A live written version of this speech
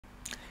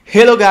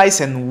Hello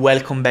guys and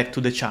welcome back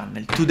to the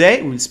channel.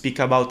 Today we'll speak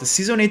about the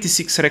Season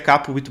 86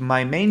 recap with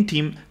my main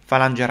team,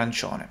 Falange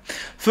Arancione.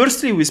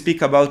 Firstly, we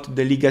speak about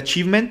the league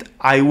achievement.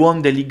 I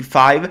won the League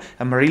 5,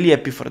 I'm really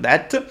happy for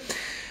that.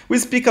 We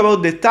speak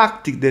about the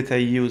tactic that I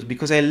use,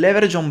 because I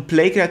leverage on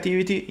play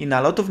creativity in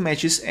a lot of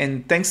matches,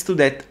 and thanks to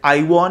that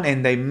I won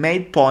and I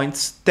made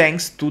points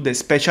thanks to the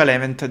special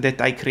event that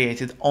I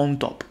created on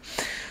top.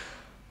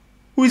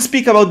 We'll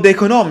speak about the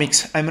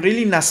economics. I'm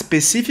really in a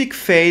specific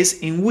phase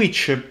in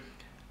which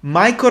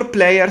my core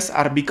players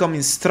are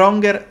becoming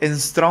stronger and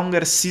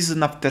stronger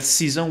season after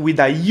season with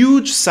a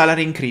huge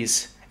salary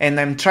increase, and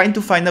I'm trying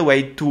to find a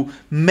way to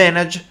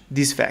manage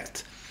this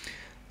fact.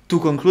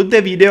 To conclude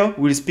the video,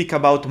 we'll speak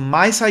about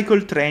my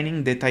cycle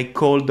training that I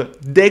called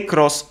the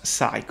cross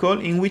cycle,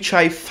 in which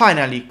I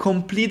finally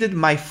completed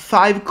my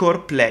 5 core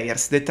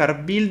players that are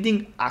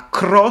building a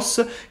cross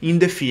in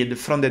the field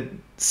from the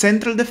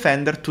central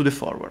defender to the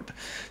forward.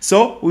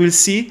 So we'll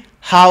see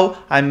how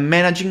I'm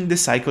managing the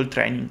cycle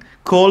training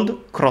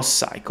called cross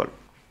cycle.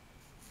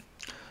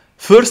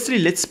 Firstly,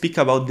 let's speak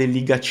about the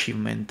league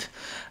achievement.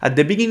 At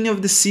the beginning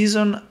of the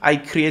season, I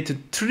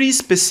created 3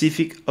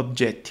 specific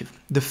objectives.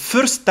 The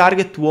first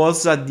target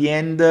was at the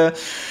end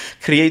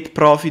create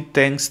profit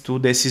thanks to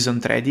the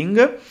season trading,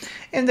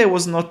 and I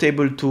was not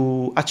able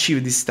to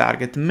achieve this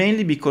target,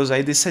 mainly because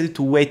I decided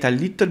to wait a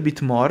little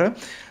bit more,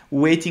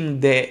 waiting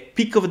the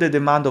peak of the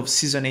demand of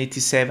season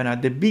 87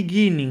 at the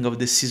beginning of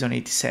the season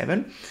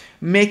 87,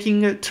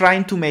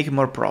 trying to make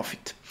more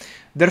profit.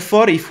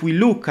 Therefore, if we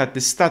look at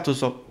the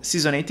status of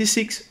season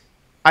 86,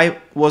 I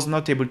was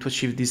not able to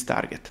achieve this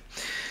target.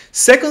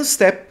 Second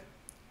step,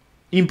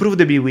 improve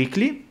the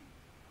B-weekly.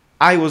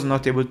 I was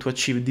not able to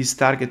achieve this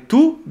target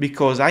too,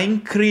 because I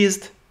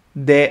increased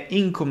the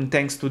income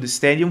thanks to the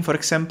stadium, for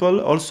example.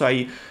 Also,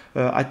 I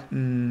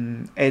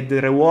had the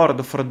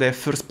reward for the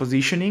first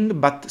positioning,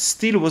 but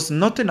still was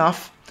not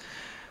enough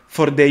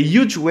for the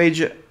huge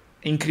wage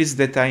increase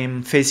that I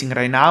am facing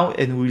right now,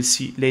 and we'll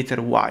see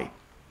later why.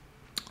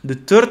 The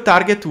third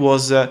target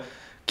was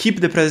keep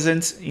the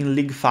presence in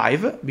League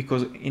 5,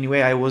 because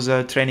anyway I was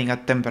training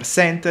at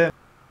 10%.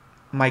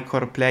 My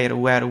core player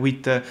were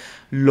with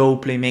low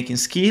playmaking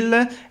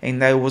skill,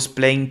 and I was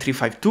playing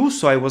 3-5-2,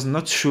 so I was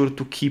not sure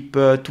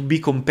to be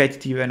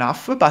competitive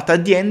enough, but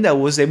at the end I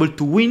was able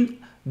to win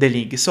the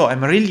league. So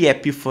I'm really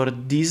happy for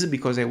this,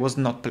 because I was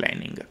not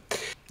planning.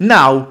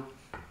 Now,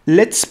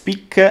 let's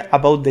speak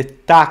about the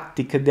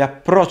tactic, the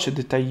approach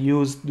that I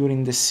used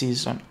during the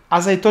season.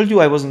 As I told you,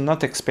 I was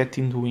not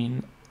expecting to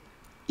win.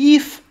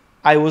 If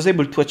I was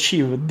able to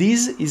achieve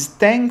this, is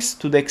thanks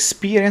to the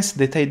experience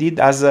that I did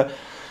as a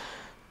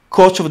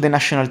coach of the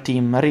national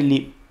team,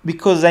 really,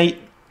 because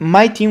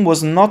my team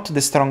was not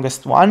the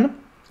strongest one.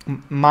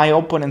 My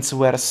opponents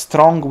were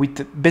strong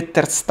with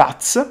better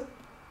stats,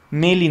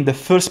 mainly in the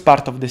first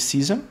part of the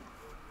season.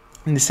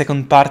 In the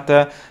second part,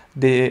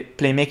 the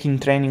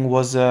playmaking training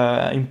was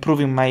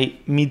improving my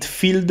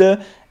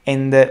midfield,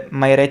 and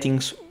my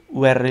ratings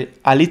were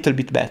a little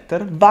bit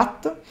better,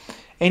 but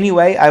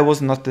anyway, I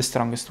was not the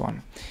strongest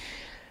one.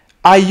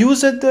 I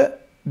used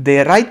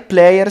the right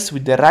players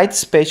with the right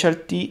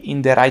specialty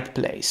in the right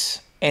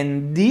place,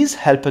 and this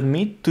helped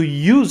me to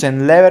use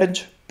and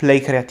leverage play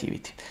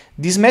creativity.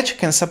 This match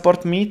can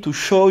support me to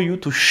show you,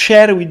 to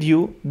share with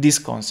you this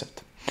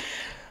concept.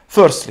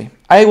 Firstly,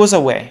 I was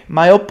away.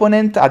 My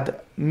opponent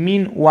at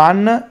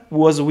 -1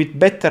 was with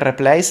better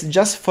replays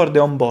just for the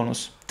on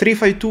bonus.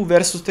 3-5-2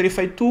 versus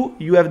 3-5-2,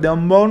 you have the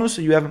on bonus,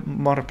 you have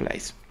more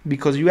plays,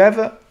 because you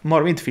have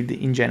more midfield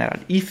in general.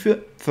 If,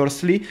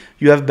 firstly,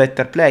 you have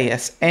better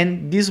players,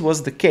 and this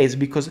was the case,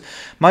 because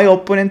my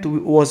opponent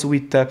was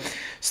with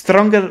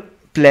stronger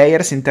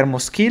players in terms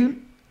of skill,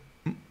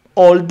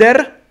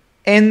 older,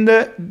 and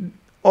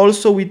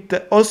also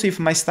if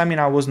my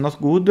stamina was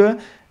not good,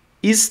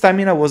 his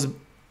stamina was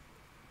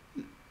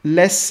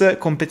less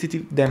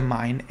competitive than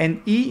mine,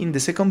 and he in the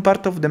second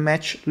part of the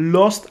match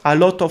lost a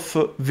lot of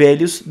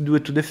values due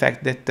to the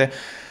fact that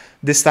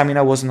the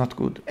stamina was not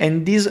good,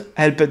 and this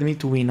helped me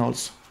to win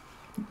also.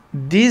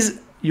 This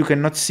you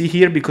cannot see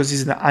here because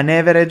it's an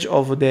average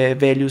of the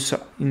values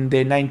in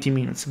the 90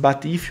 minutes,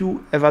 but if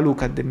you have a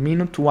look at the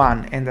minute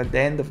 1 and at the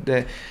end of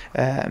the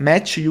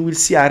match, you will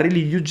see a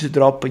really huge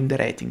drop in the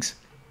ratings.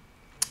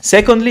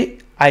 Secondly,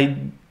 I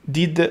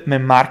did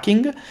man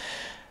marking,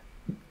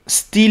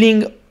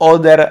 stealing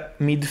other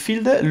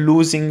midfield,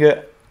 losing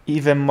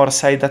even more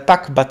side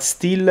attack, but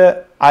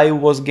still I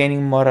was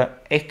gaining more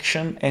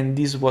action, and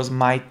this was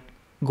my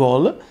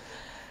goal.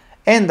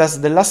 And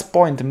as the last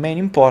point, main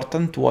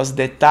important, was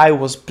that I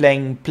was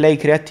playing play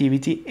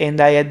creativity,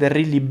 and I had a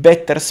really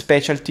better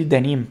specialty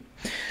than him.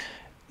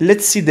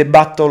 Let's see the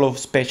battle of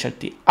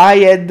specialty. I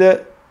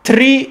had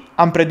 3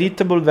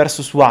 unpredictable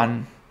versus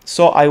 1,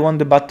 so I won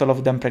the battle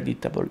of the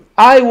unpredictable.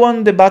 I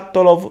won the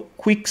battle of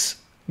quicks,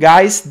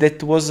 guys.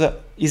 That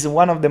is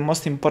one of the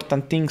most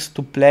important things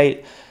to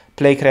play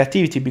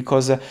creativity,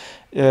 because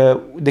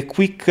the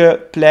quick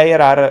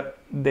player are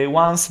the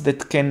ones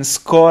that can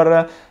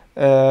score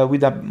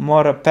with a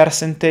more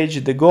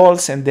percentage the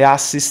goals and the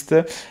assist,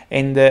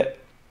 and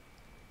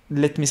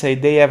let me say,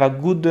 they have a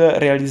good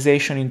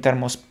realization in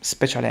terms of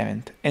special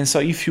event. And so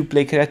if you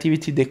play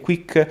creativity, the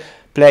quick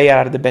player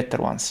are the better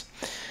ones.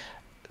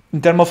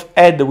 In terms of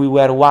head, we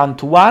were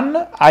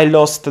 1-1. I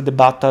lost the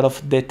battle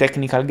of the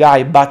technical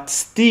guy, but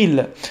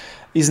still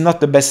is not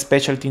the best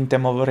specialty in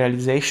terms of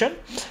realization.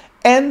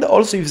 And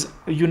also, if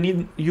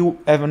you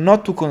have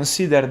not to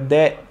consider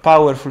the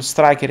powerful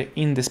striker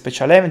in the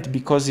special event,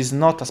 because it's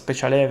not a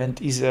special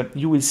event,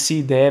 you will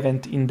see the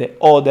event in the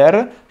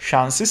other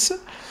chances.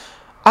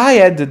 I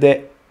had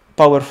the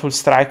powerful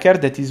striker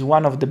that is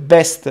one of the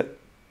best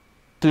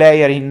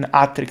player in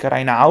Hat-trick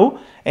right now,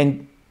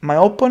 and my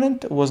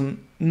opponent was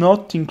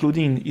not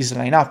included in his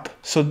lineup.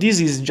 So this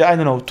is, I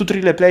don't know,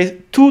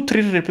 2-3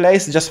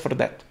 replays just for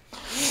that.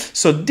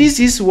 So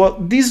this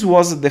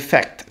was the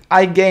fact.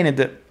 I gained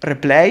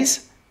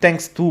replays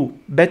thanks to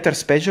better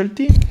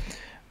specialty,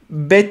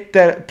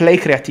 better play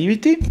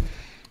creativity,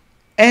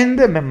 and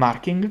man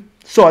marking.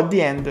 So at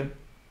the end,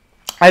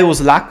 I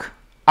was lucky.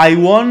 I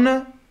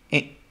won,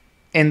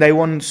 and I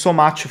won so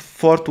much.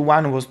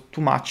 4-1 was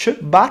too much.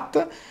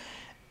 But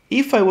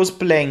if I was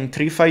playing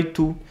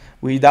 3-5-2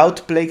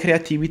 without play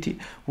creativity,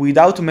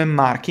 without man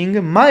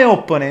marking, my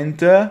opponent,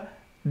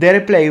 the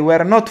replay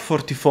were not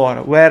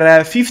 44,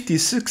 were 50,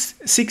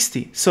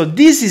 60. So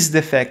this is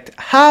the fact.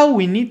 How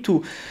we need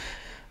to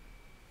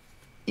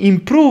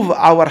improve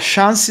our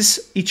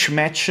chances each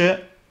match,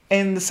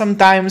 and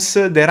sometimes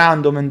the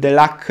random and the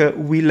luck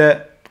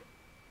will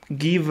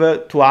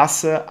give to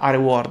us a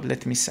reward,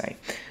 let me say.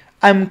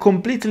 I'm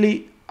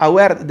completely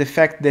aware of the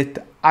fact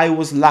that I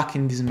was lucky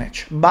in this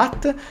match,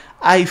 but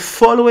I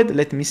followed,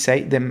 let me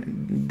say,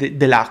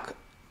 the luck.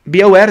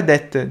 Be aware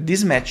that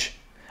this match,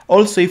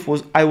 also if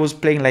I was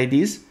playing like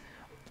this,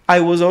 I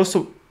was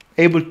also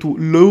able to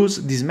lose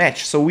this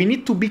match. So we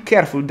need to be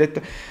careful that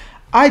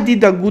I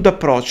did a good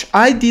approach,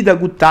 I did a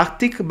good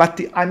tactic, but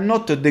I'm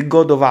not the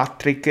god of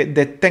hat-trick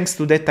that thanks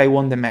to that I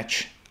won the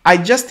match. I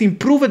just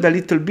improved a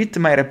little bit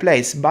my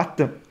replays,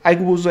 but I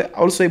was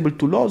also able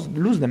to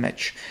lose the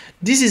match.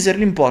 This is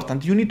really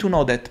important. You need to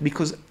know that,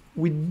 because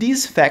with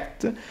this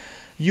fact,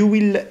 you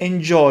will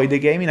enjoy the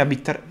game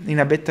in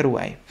a better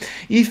way.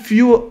 If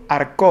you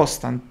are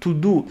constant to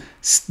do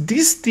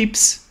these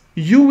tips,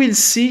 you will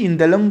see in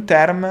the long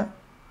term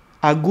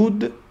a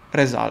good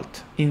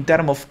result in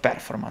terms of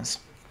performance.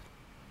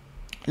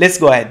 Let's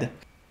go ahead.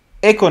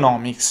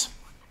 Economics.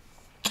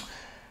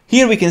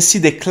 Here we can see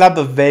the club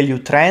value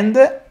trend,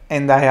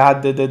 and I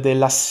added the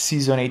last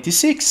season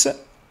 86.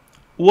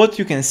 What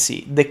you can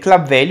see, the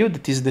club value,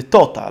 that is the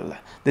total,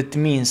 that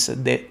means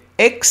the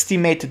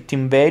estimated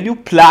team value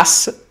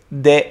plus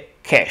the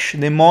cash,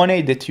 the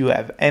money that you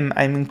have, and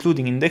I'm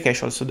including in the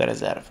cash also the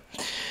reserve.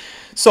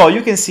 So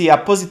you can see a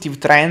positive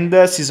trend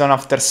season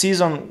after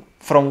season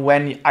from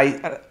when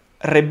I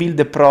rebuild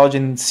the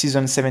project in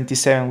season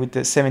 77 with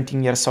the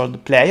 17 years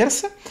old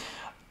players.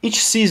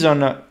 Each season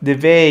the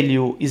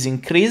value is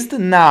increased.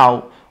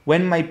 Now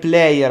when my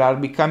players are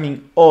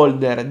becoming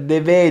older,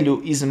 the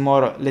value is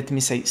more, let me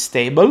say,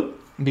 stable,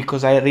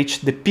 because I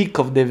reached the peak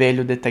of the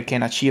value that I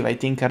can achieve. I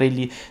think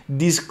really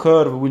this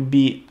curve will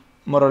be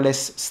more or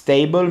less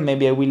stable.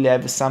 Maybe I will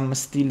have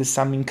still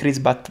some increase,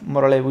 but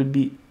more or less will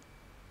be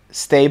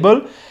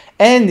stable.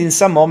 And in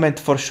some moment,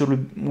 for sure,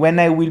 when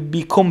I will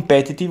be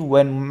competitive,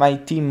 when my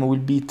team will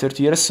be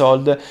 30 years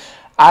old,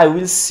 I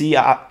will see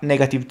a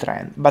negative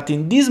trend. But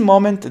in this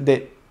moment,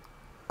 the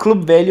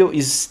club value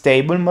is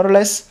stable, more or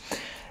less.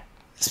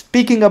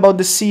 Speaking about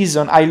the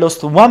season, I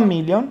lost 1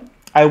 million.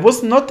 I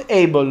was not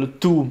able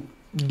to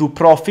do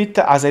profit,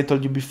 as I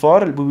told you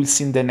before. We will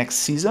see in the next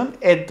season.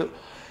 And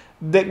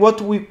what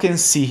we can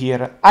see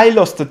here, I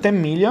lost 10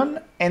 million,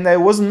 and I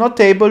was not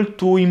able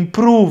to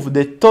improve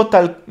the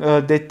total,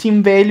 the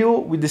team value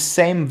with the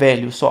same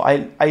value. So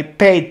I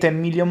paid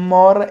 10 million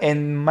more,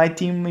 and my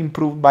team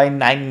improved by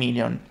 9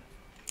 million.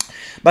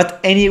 But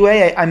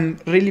anyway, I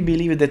really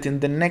believe that in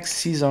the next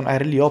season, I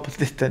really hope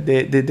that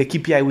the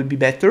KPI will be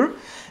better.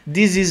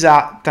 This is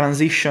a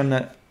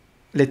transition,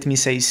 let me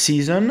say,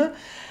 season.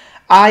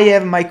 I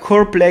have my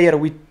core player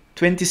with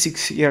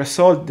 26 years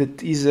old,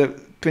 that is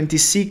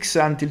 26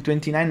 until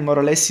 29, more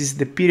or less, is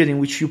the period in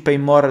which you pay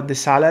more the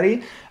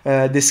salary.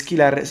 The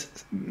skill are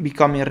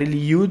becoming really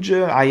huge.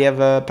 I have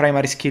a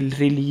primary skill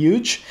really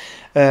huge.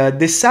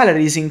 The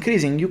salary is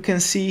increasing. You can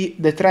see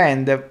the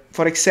trend.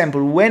 For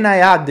example, when I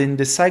add in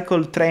the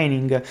cycle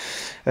training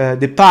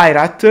the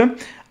pirate,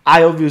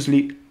 I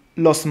obviously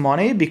lost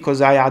money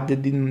because I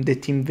added in the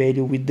team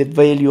value with the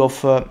value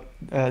of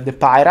the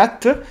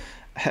pirate,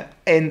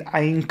 and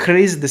I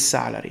increased the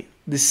salary.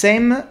 The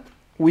same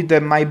with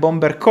my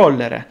bomber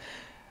collar.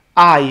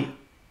 I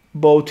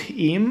bought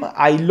him,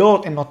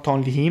 and not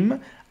only him,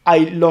 I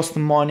lost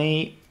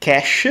money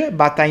cash,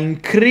 but I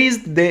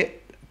increased the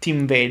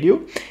team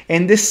value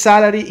and the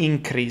salary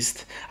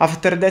increased.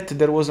 After that,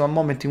 there was a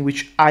moment in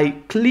which I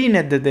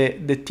cleaned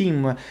the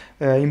team,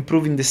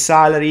 improving the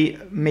salary,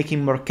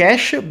 making more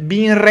cash,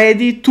 being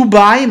ready to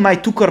buy my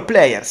 2 core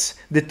players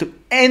that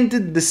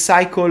ended the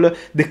cycle,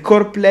 the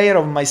core player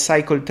of my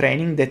cycle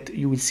training that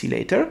you will see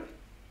later.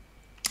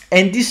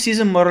 And this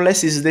season more or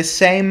less is the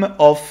same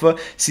of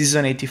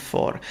season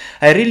 84.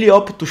 I really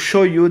hope to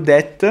show you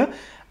that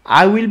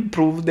I will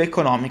improve the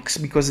economics,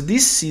 because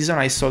this season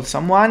I sold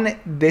someone,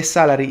 the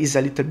salary is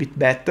a little bit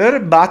better,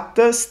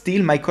 but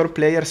still my core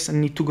players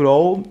need to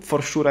grow.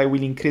 For sure I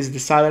will increase the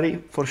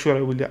salary, for sure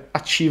I will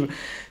achieve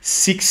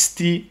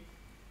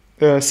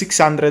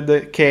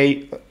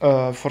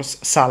 600k for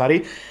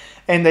salary,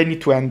 and I need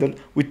to handle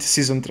with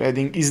season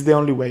trading, is the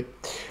only way.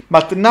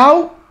 But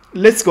now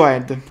let's go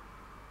ahead.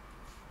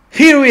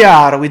 Here we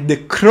are with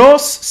the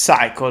cross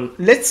cycle.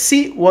 Let's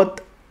see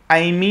what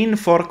I mean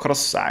for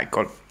cross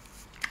cycle.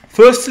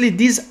 Firstly,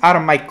 these are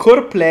my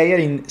core player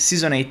in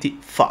season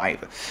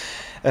 85.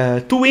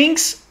 2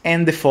 wings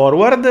and the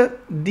forward.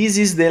 This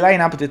is the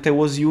lineup that I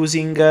was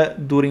using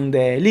during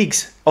the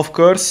leagues. Of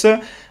course,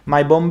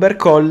 my bomber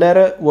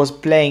caller was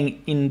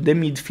playing in the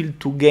midfield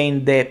to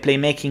gain the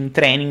playmaking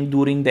training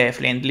during the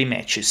friendly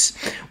matches.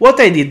 What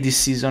I did this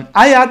season,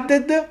 I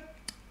added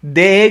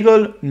the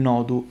Eagle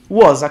Nodu.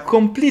 Was a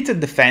complete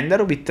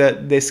defender with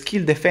the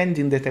skill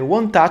defending that I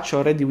won't touch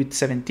already with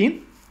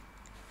 17.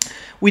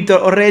 With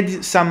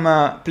already some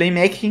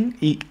playmaking.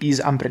 He is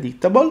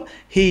unpredictable.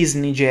 He is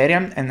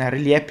Nigerian, and I'm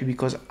really happy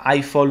because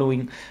I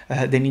following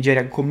the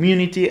Nigerian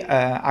community.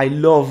 I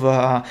love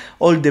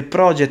all the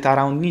project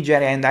around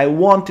Nigeria, and I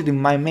wanted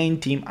in my main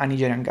team a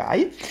Nigerian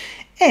guy.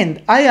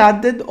 And I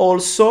added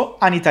also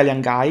an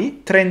Italian guy,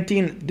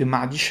 Trentin the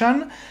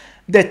Magician,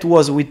 that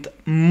was with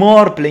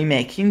more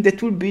playmaking,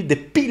 that will be the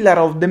pillar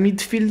of the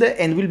midfield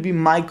and will be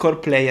my core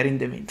player in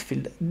the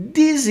midfield.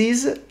 This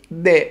is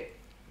the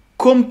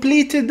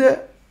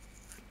completed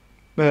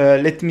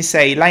let me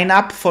say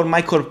lineup for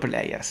my core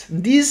players.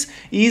 This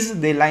is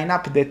the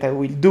lineup that I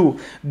will do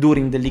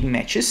during the league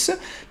matches,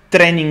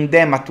 training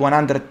them at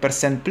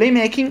 100%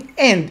 playmaking,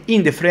 and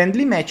in the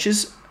friendly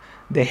matches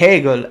the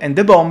Eagle and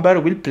the Bomber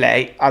will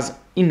play as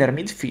inner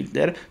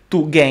midfielder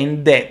to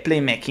gain the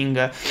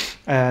playmaking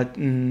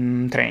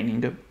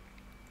training.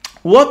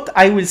 What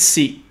I will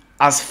see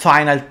as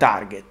final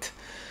target.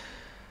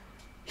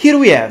 Here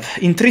we have,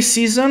 in 3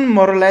 seasons,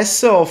 more or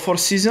less, or 4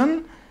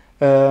 seasons,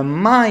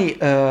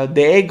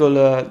 the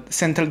Eagle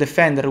central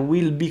defender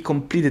will be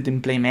completed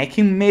in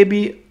playmaking.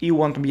 Maybe he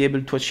won't be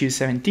able to achieve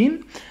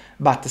 17,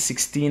 but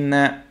 16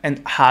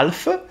 and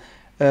half.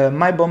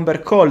 My bomber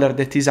caller,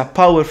 that is a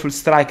powerful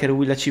striker,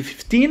 will achieve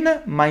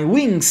 15. My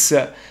wings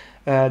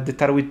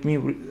that are with me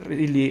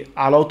really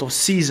a lot of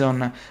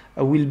season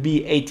will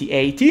be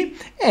 80-80.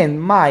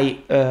 And my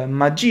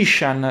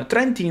magician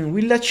Trentin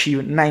will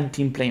achieve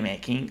 19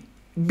 playmaking.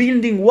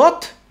 Building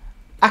what?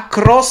 A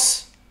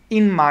cross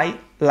in my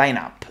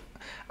lineup.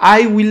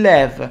 I will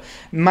have,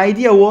 my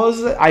idea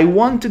was I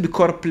wanted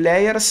core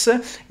players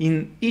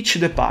in each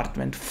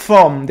department,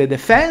 from the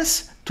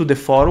defense to the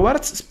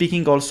forwards,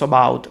 speaking also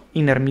about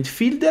inner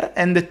midfielder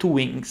and the 2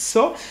 wings.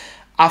 So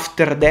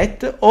after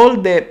that, all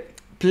the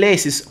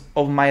places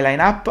of my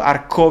lineup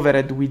are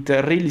covered with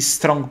a really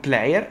strong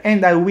player,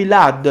 and I will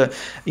add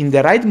in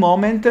the right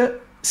moment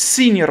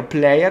senior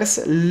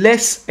players,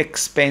 less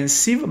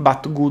expensive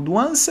but good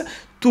ones,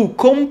 to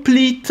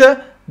complete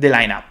the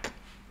lineup.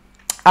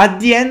 At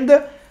the end,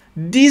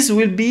 this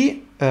will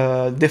be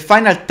the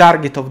final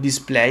target of this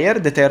player,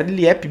 that I'm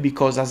really happy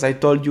because, as I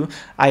told you,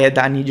 I had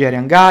a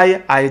Nigerian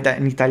guy, I had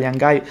an Italian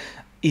guy,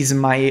 is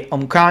my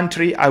home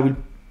country, I will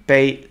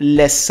pay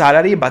less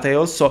salary, but I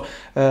also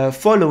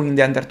following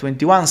the under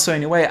 21. So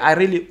anyway,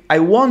 I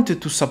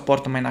wanted to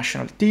support my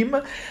national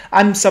team.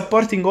 I'm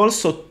supporting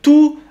also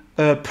 2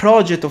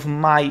 project of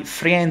my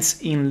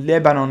friends in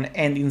Lebanon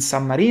and in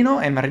San Marino.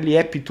 I'm really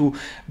happy to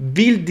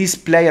build this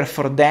player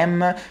for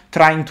them,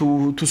 trying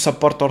to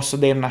support also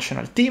their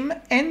national team.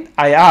 And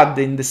I add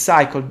in the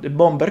cycle the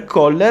bomber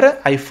caller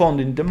I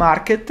found in the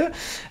market.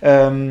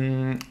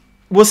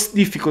 Was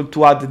difficult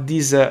to add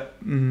this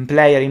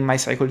player in my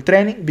cycle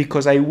training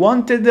because I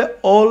wanted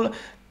all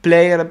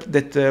player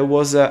that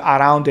was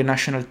around the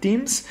national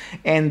teams,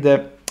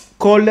 and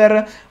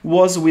caller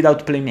was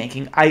without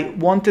playmaking. I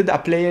wanted a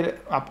player,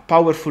 a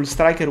powerful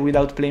striker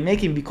without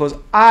playmaking, because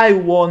I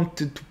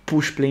wanted to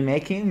push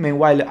playmaking,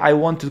 meanwhile I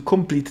wanted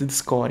completed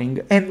scoring,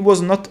 and it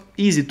was not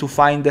easy to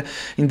find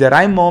in the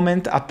right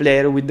moment a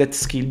player with that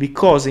skill,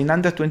 because in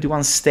under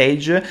 21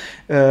 stage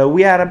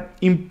we are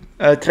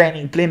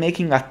training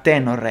playmaking at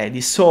 10 already,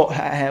 so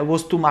it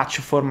was too much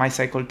for my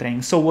cycle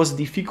training, so it was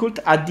difficult.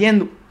 At the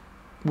end,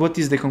 what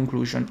is the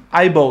conclusion?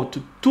 I bought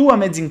 2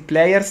 amazing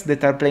players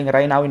that are playing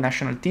right now in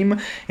national team,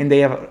 and they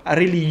have a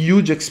really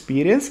huge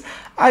experience.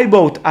 I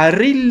bought a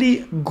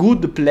really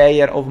good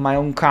player of my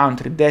own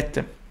country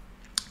that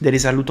there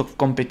is a lot of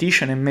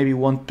competition and maybe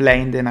won't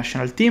play in the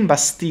national team, but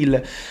still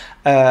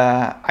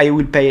I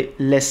will pay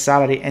less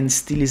salary and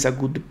still is a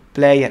good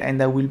player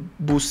and I will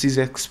boost his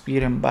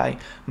experience by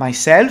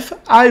myself.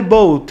 I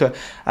bought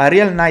a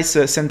real nice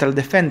central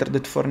defender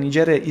that for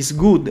Nigeria is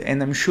good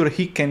and I'm sure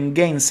he can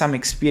gain some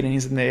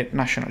experience in the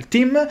national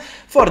team.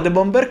 For the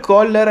bomber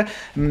collar,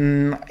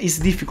 it's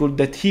difficult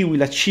that he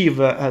will achieve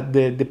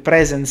the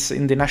presence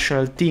in the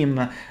national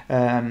team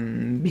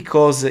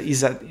because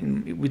he's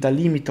with a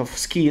limit of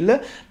skill,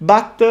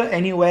 but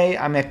anyway,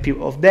 I'm happy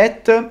of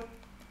that.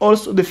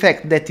 Also, the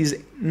fact that he's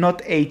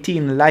not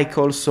 18 like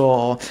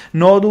also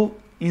Nodu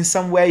in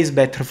some way is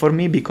better for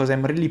me because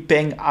I'm really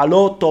paying a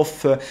lot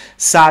of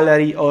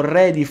salary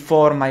already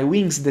for my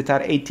wings that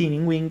are 18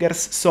 in wingers.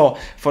 So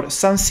for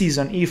some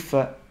season, if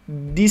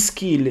this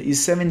skill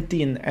is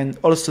 17 and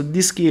also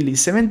this skill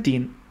is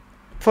 17,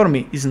 for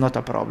me is not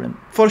a problem.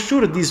 For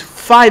sure, these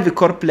 5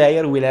 core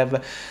players will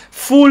have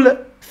full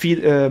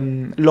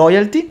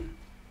loyalty,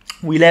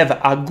 will have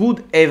a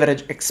good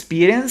average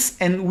experience,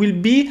 and will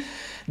be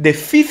the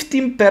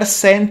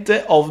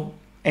 15% of,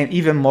 and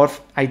even more,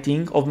 I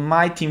think, of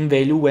my team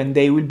value when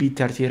they will be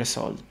 30 years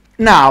old.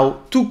 Now,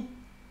 to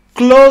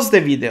close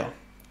the video,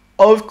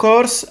 of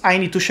course, I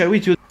need to share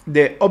with you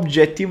the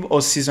objective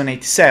of season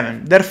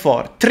 87.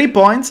 Therefore, 3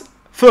 points.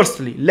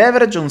 Firstly,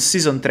 leverage on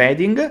season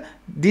trading.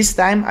 This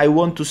time I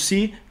want to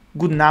see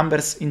good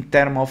numbers in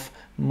terms of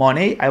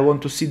money. I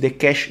want to see the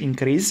cash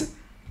increase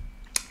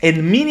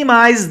and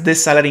minimize the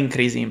salary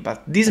increase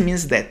impact. This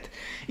means that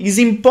it is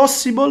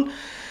impossible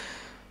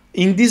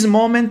in this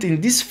moment,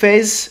 in this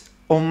phase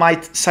of my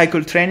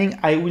cycle training,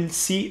 I will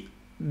see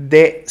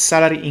the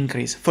salary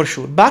increase for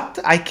sure, but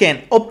I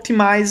can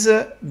optimize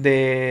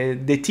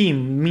the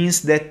team.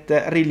 Means that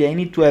really I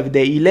need to have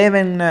the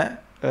 11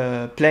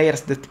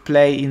 players that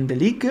play in the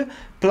league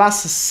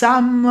plus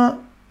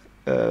some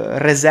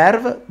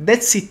reserve.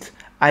 That's it.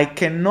 I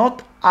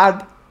cannot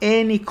add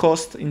any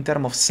cost in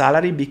terms of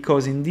salary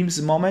because in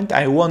this moment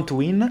I want to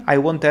win. I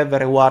want to have a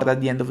reward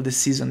at the end of the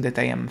season that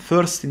I am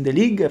first in the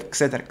league,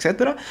 etc,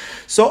 etc.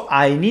 So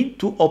I need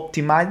to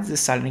optimize the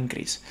salary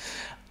increase.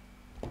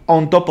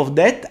 On top of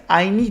that,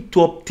 I need to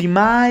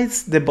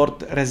optimize the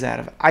board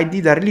reserve. I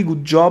did a really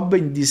good job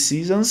in these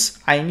seasons.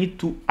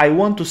 I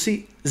want to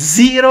see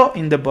 0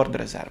 in the board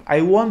reserve.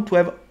 I want to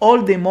have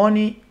all the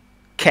money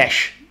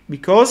cash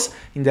because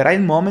in the right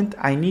moment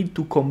I need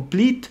to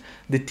complete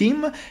the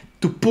team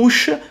to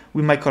push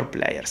with my core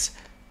players.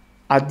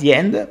 At the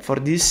end, for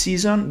this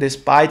season,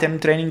 despite I'm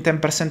training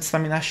 10%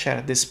 stamina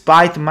share,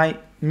 despite my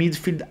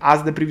midfield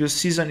as the previous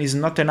season is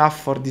not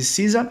enough for this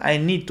season, I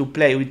need to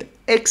play with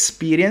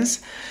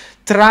experience,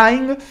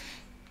 trying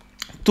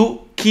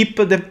to keep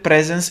the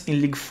presence in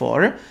League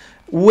 4,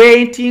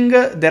 waiting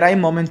the right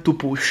moment to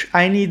push.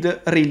 I need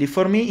really,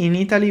 for me, in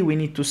Italy, we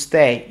need to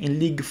stay in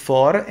League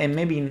 4 and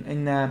maybe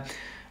in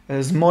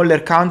smaller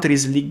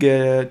countries,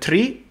 League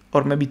 3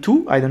 or maybe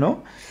 2, I don't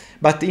know.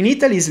 But in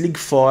Italy is League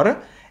 4,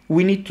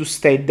 we need to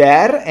stay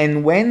there,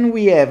 and when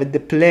we have the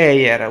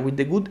player with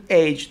the good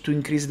age to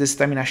increase the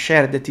stamina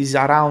share that is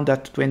around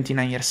at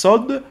 29 years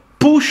old,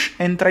 push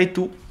and try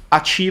to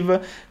achieve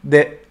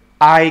the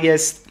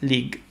highest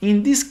league.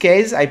 In this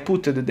case, I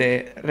put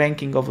the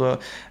ranking of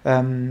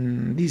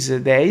these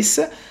days.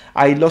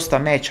 I lost a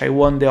match, I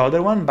won the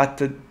other one,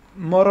 but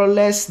more or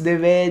less the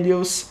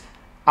values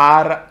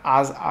are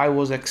as I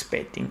was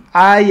expecting.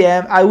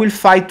 I will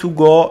fight to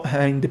go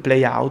in the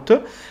play out.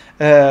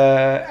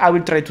 I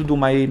will try to do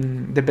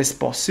the best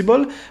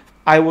possible.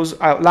 I was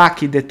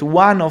lucky that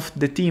one of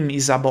the team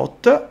is a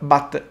bot,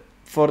 but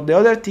for the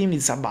other team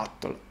it's a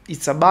battle.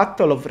 It's a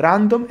battle of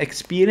random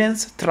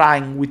experience,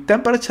 trying with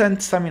 10%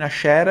 stamina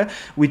share,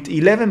 with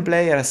 11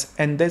 players,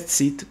 and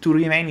that's it, to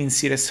remain in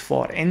Series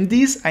 4. And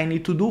this I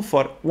need to do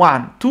for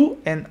 1, 2,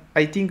 and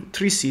I think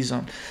 3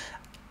 seasons.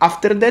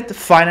 After that,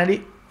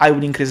 finally, I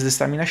will increase the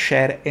stamina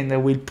share and I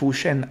will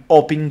push and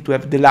hoping to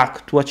have the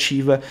luck to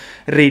achieve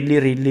really,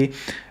 really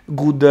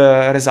good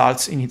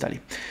results in Italy.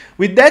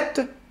 With that,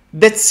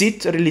 that's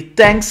it. Really,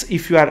 thanks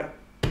if you are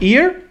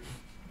here.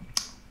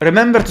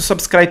 Remember to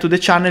subscribe to the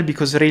channel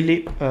because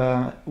really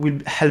will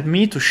help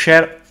me to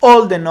share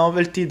all the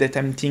novelty that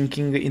I'm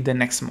thinking in the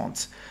next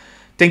months.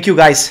 Thank you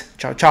guys.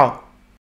 Ciao, ciao.